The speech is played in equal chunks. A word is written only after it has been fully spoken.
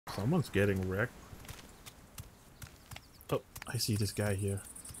Someone's getting wrecked. Oh, I see this guy here.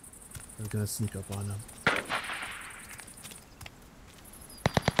 I'm gonna sneak up on him.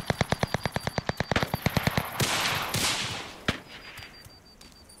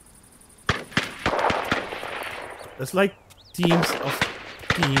 It's like teams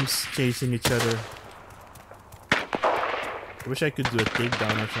chasing each other. I wish I could do a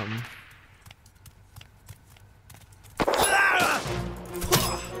takedown or something.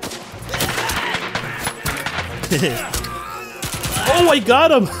 Oh, I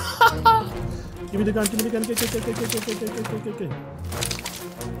got him! Give me the gun, give me the gun.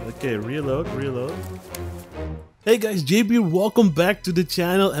 Okay. Okay, reload. Hey guys, JB, welcome back to the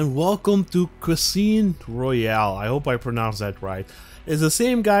channel and welcome to Cuisine Royale. I hope I pronounced that right. It's the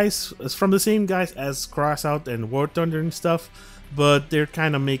same guys, it's from the same guys as Crossout and War Thunder and stuff, but they're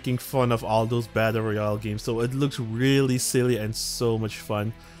kind of making fun of all those Battle Royale games, so it looks really silly and so much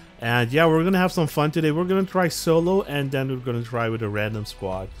fun. And yeah, we're gonna have some fun today. We're gonna try solo and then we're gonna try with a random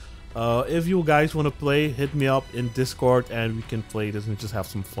squad. If you guys want to play, hit me up in Discord and we can play this and just have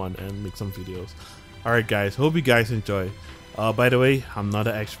some fun and make some videos. Alright guys, hope you guys enjoy. By the way, I'm not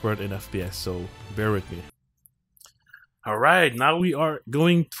an expert in FPS, so bear with me. Alright, now we are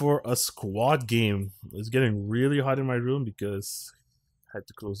going for a squad game. It's getting really hot in my room because I had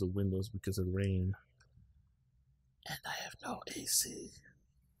to close the windows because of rain. And I have no AC.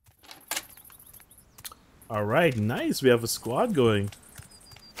 Alright, nice. We have a squad going.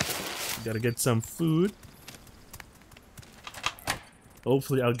 Gotta get some food.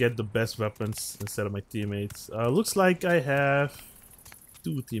 Hopefully I'll get the best weapons instead of my teammates. Looks like I have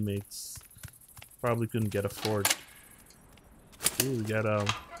 2 teammates. Probably couldn't get a 4th. Ooh, we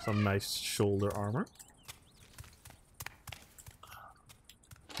got some nice shoulder armor.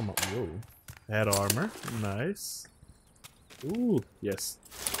 Come on, whoa. Head armor, nice. Ooh, yes.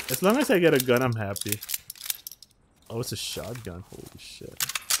 As long as I get a gun, I'm happy. Oh, it's a shotgun. Holy shit.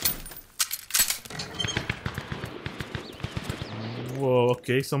 Whoa,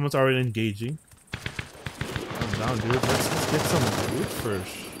 okay, someone's already engaging. Calm down, dude. Let's get some loot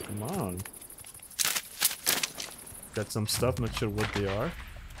first. Come on. Got some stuff, not sure what they are.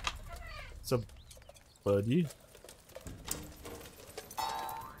 What's up, buddy?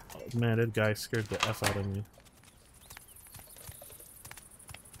 Oh man, that guy scared the F out of me.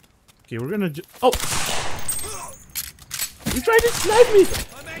 Okay, we're gonna oh! He tried to snipe me!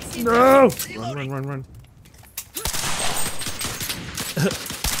 No! Run.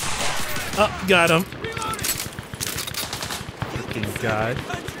 Oh, got him. Fucking guy.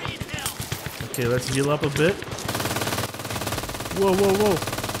 Okay, let's heal up a bit. Whoa.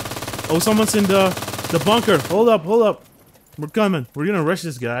 Oh, someone's in the bunker. Hold up. We're coming. We're gonna rush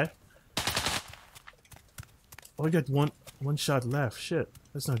this guy. Oh, I got one shot left. Shit,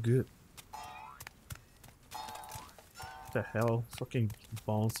 that's not good. What the hell? Fucking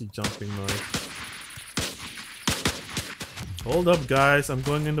bouncy jumping noise. Hold up, guys. I'm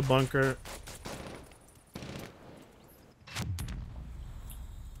going in the bunker. I'm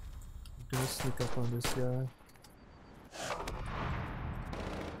gonna sneak up on this guy.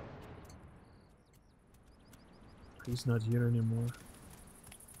 He's not here anymore.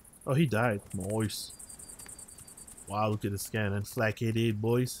 Oh, he died. Nice. Wow, look at the scan. And flag 88,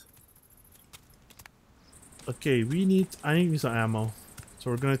 boys. Okay, I need some ammo. So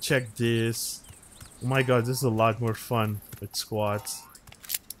we're gonna check this. Oh my god, this is a lot more fun with squads.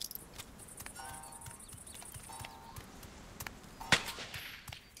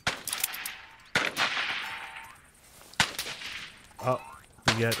 Oh,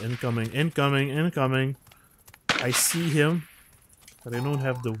 we got incoming. I see him, but I don't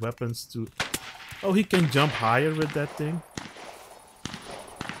have the weapons to... Oh, he can jump higher with that thing.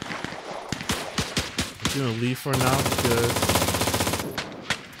 I'm gonna leave for now because...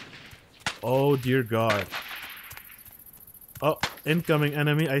 Oh dear god. Oh, incoming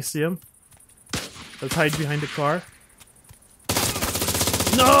enemy, I see him. Let's hide behind the car.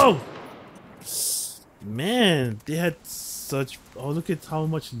 No! Man, they had such... Oh, look at how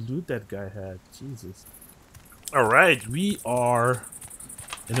much loot that guy had. Jesus. Alright, we are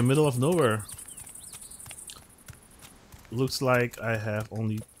in the middle of nowhere. Looks like I have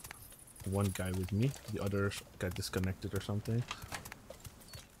only one guy with me. The others got disconnected or something.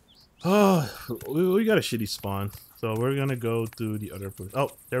 Oh, we got a shitty spawn. So we're gonna go to the other place.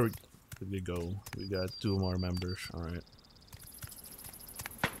 Oh, there we go. We got 2 more members. Alright.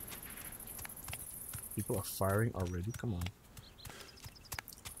 People are firing already? Come on.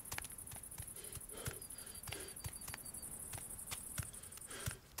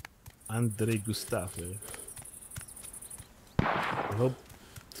 Andre Gustave. I hope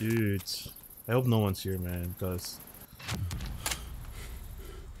Dude, I hope no one's here, man, because...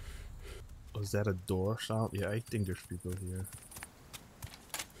 Was that a door sound? Yeah, I think there's people here.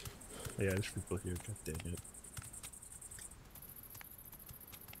 Oh, yeah, there's people here. God dang it.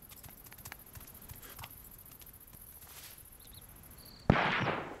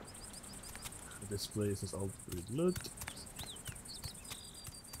 This place is all good loot.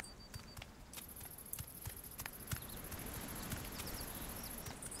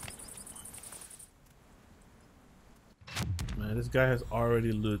 Man, this guy has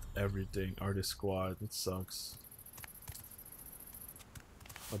already looted everything. Or this squad. It sucks.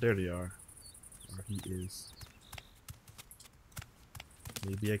 Oh, there they are. Or he is.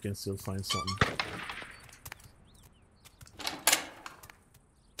 Maybe I can still find something.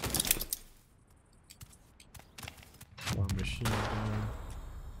 More machine gun.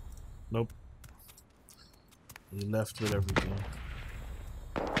 Nope. He left with everything.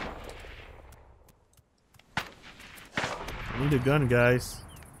 I need a gun, guys.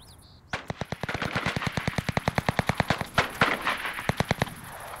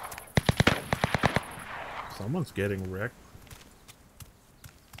 Someone's getting wrecked.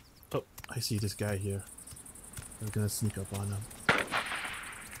 Oh, I see this guy here. I'm gonna sneak up on him.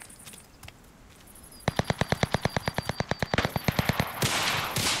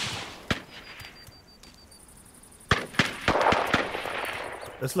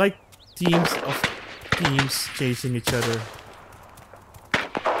 It's like teams chasing each other.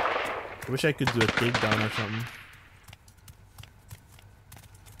 I wish I could do a takedown or something.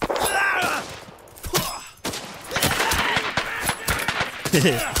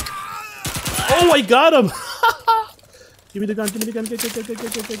 Oh, I got him! Give me the gun, give me the gun.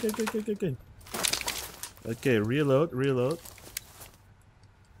 Okay. Okay, reload.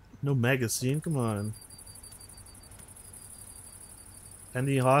 No magazine, come on.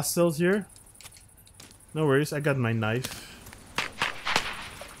 Any hostiles here? No worries, I got my knife.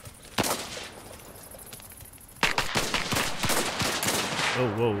 Oh,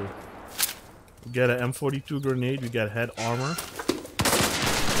 whoa. We got an M42 grenade, we got head armor.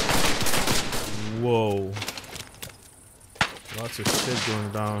 Whoa. Lots of shit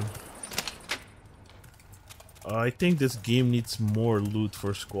going down. I think this game needs more loot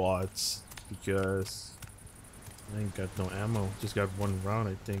for squads because I ain't got no ammo. Just got one round,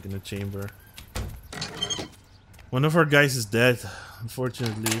 I think, in the chamber. One of our guys is dead,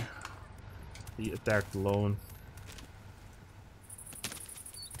 unfortunately. He attacked alone.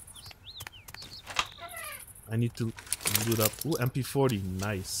 I need to loot up. Ooh, MP40,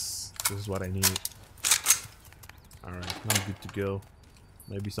 nice. This is what I need. Alright, I'm good to go.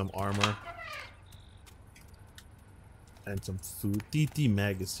 Maybe some armor. And some food. TT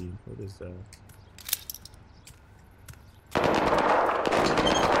magazine. What is that?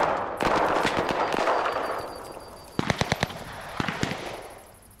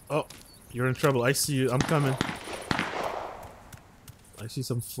 Oh, you're in trouble. I see you. I'm coming. I see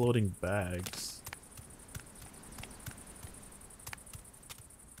some floating bags.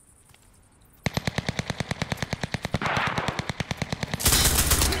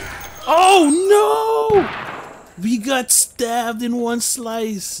 Oh no! We got stabbed in one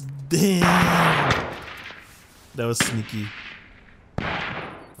slice. Damn. That was sneaky.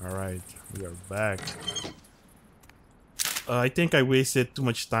 Alright, we are back. I think I wasted too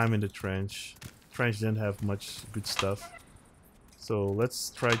much time in the trench. Trench didn't have much good stuff. So let's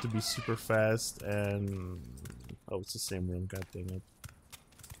try to be super fast and... Oh, it's the same room, god dang it.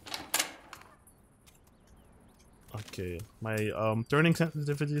 Okay, my turning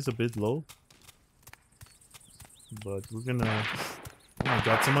sensitivity is a bit low. But we're gonna... Oh my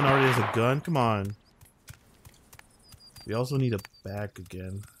god, someone already has a gun? Come on. We also need a bag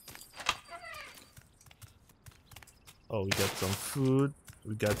again. Oh, we got some food.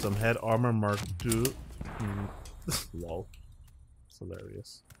 We got some head armor Mark II. Lol. It's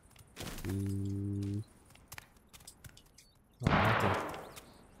hilarious. Oh, nothing.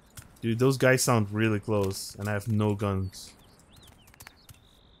 Dude, those guys sound really close, and I have no guns.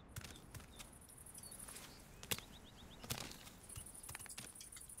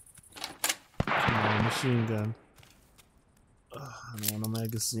 Come on, machine gun. Ugh, I don't want a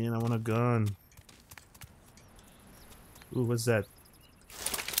magazine, I want a gun. Ooh, what's that?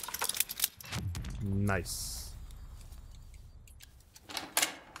 Nice.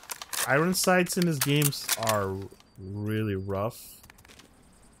 Iron sights in these games are really rough.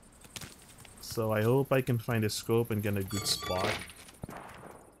 So I hope I can find a scope and get a good spot.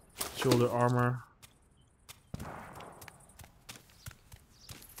 Shoulder armor.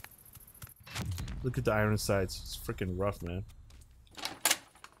 Look at the iron sights. It's freaking rough, man.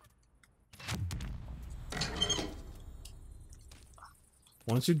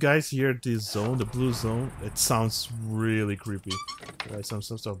 Once you guys hear this zone, the blue zone, it sounds really creepy. Alright, some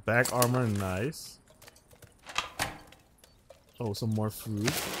sort of back armor, nice. Oh, some more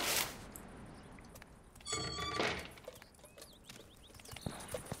food.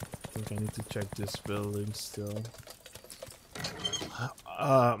 I think I need to check this building still.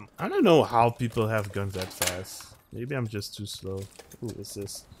 I don't know how people have guns that fast. Maybe I'm just too slow. Ooh, what's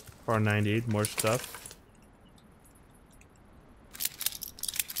this? R98, more stuff.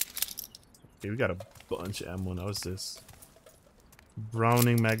 Okay, we got a bunch of ammo now. What's this?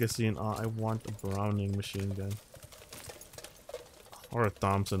 Browning magazine. Oh, I want a Browning machine gun. Or a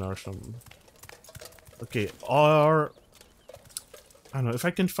Thompson or something. Okay, or... I don't know, if I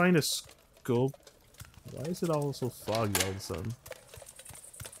can find a scope... Why is it all so foggy all of a sudden?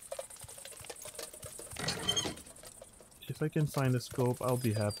 If I can find a scope, I'll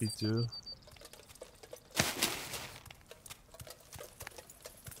be happy to.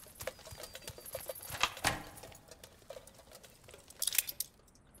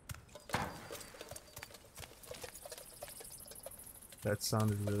 That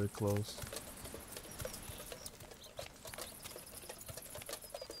sounded really close.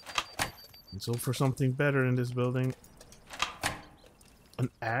 Let's hope for something better in this building. An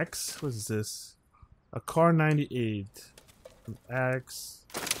axe? What is this? A car 98. An axe.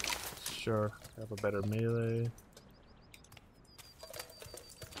 Sure, have a better melee.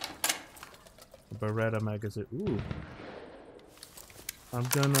 A Beretta magazine. Ooh. I'm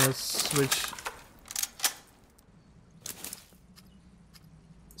gonna switch.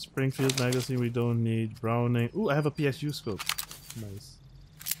 Springfield magazine we don't need. Browning. Ooh, I have a PSU scope. Nice.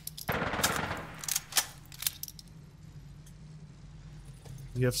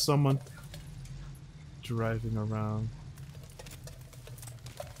 We have someone driving around.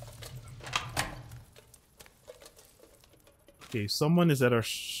 Okay, someone is at our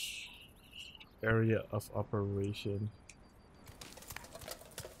area of operation.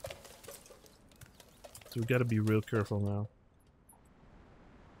 So we gotta be real careful now.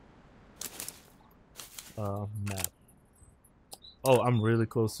 Map. Oh, I'm really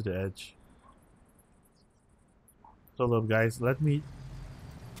close to the edge. Hold up, guys. Let me...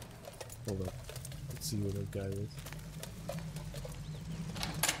 Hold up. Let's see where that guy is.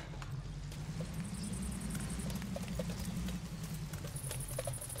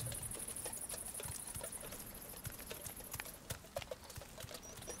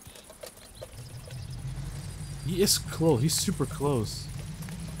 He is close. He's super close.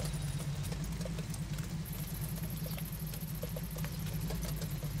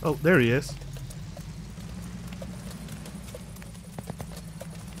 Oh, there he is.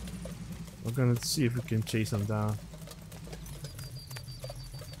 We're gonna see if we can chase him down.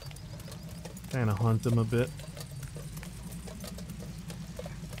 Kinda hunt him a bit.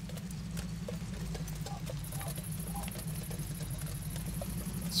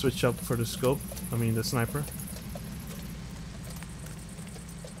 Switch up for the scope. I mean the sniper.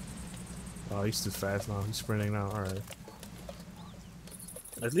 Oh, he's too fast now. He's sprinting now. Alright.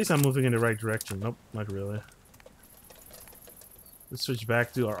 At least I'm moving in the right direction. Nope, not really. Let's switch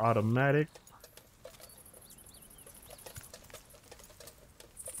back to our automatic.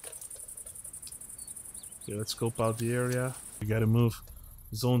 Okay, let's scope out the area. We gotta move.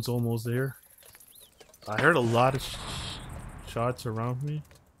 Zone's almost there. I heard a lot of shots around me.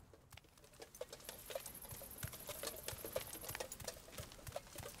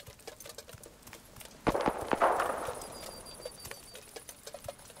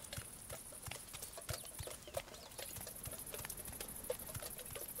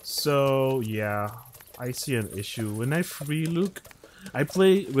 So yeah, I see an issue. When I free look, I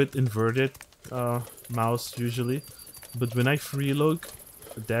play with inverted mouse usually, but when I free look,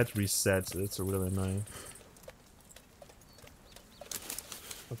 that resets. It's really annoying.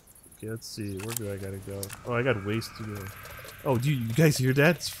 Okay, let's see. Where do I gotta go? Oh, I got ways to go. Oh, do you guys hear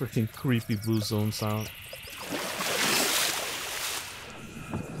that? It's freaking creepy blue zone sound.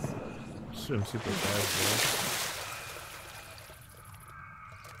 Shit, I'm super fast, bro.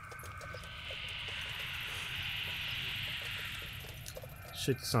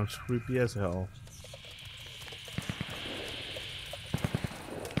 Shit sounds creepy as hell.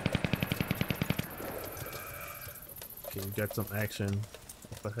 Okay, we got some action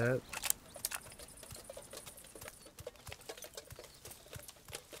up ahead.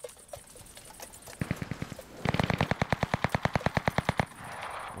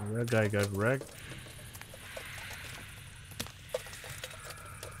 Oh, that guy got wrecked.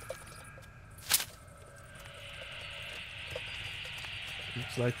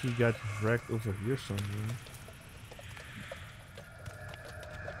 Looks like he got wrecked over here somewhere.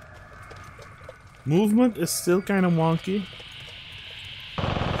 Movement is still kind of wonky.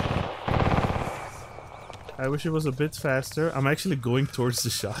 I wish it was a bit faster. I'm actually going towards the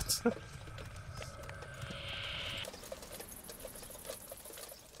shot.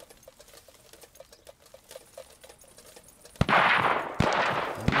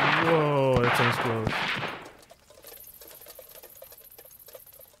 Whoa, that sounds close.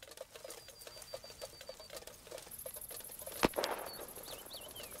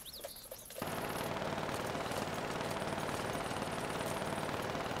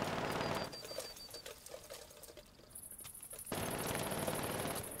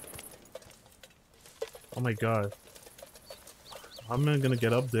 Oh my god. I'm not gonna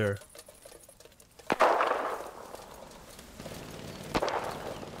get up there.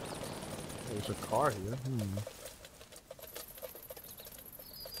 There's a car here.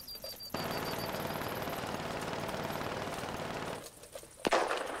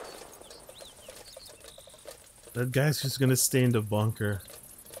 That guy's just gonna stay in the bunker.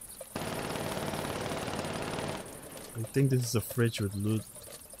 I think this is a fridge with loot.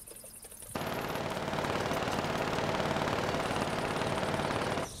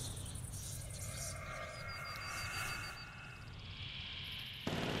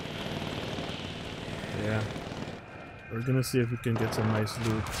 Yeah. We're gonna see if we can get some nice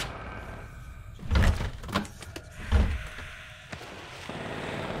loot.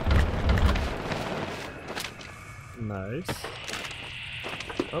 Nice.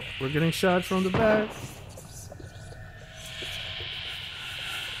 Oh, we're getting shot from the back.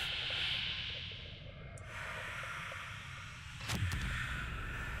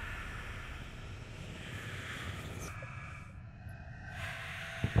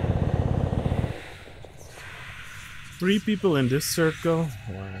 Three people in this circle.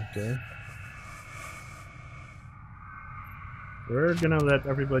 Wow, okay. We're gonna let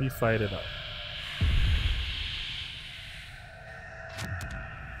everybody fight it out.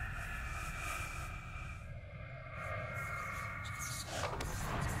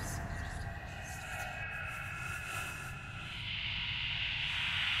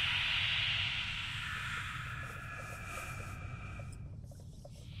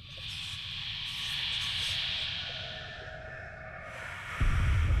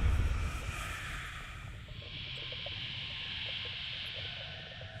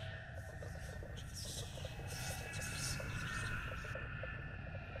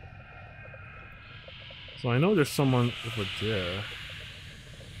 So I know there's someone over there.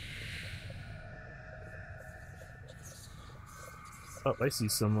 Oh, I see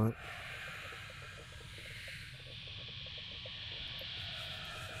someone.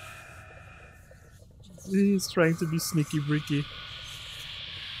 He's trying to be sneaky bricky.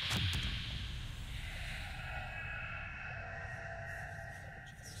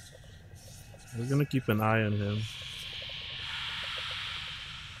 We're gonna keep an eye on him.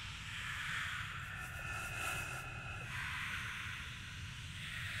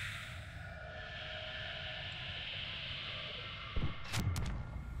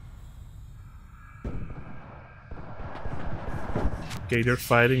 Okay, they're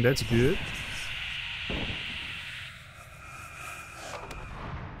fighting, that's good.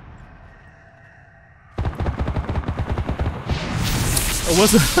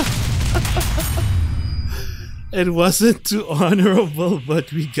 It wasn't too honorable,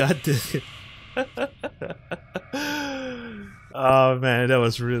 but we got it. Oh man, that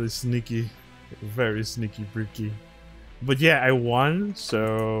was really sneaky. Very sneaky bricky. But yeah, I won,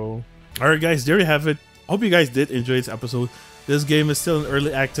 so... Alright guys, there you have it. Hope you guys did enjoy this episode. This game is still in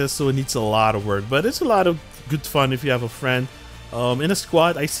early access, so it needs a lot of work, but it's a lot of good fun if you have a friend. In a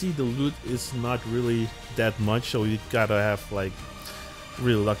squad, I see the loot is not really that much, so you gotta have like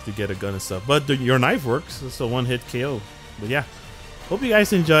real luck to get a gun and stuff. But your knife works, so one hit KO. But yeah, hope you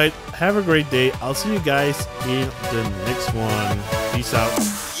guys enjoyed. Have a great day. I'll see you guys in the next one. Peace out.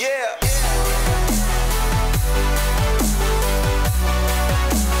 Yeah.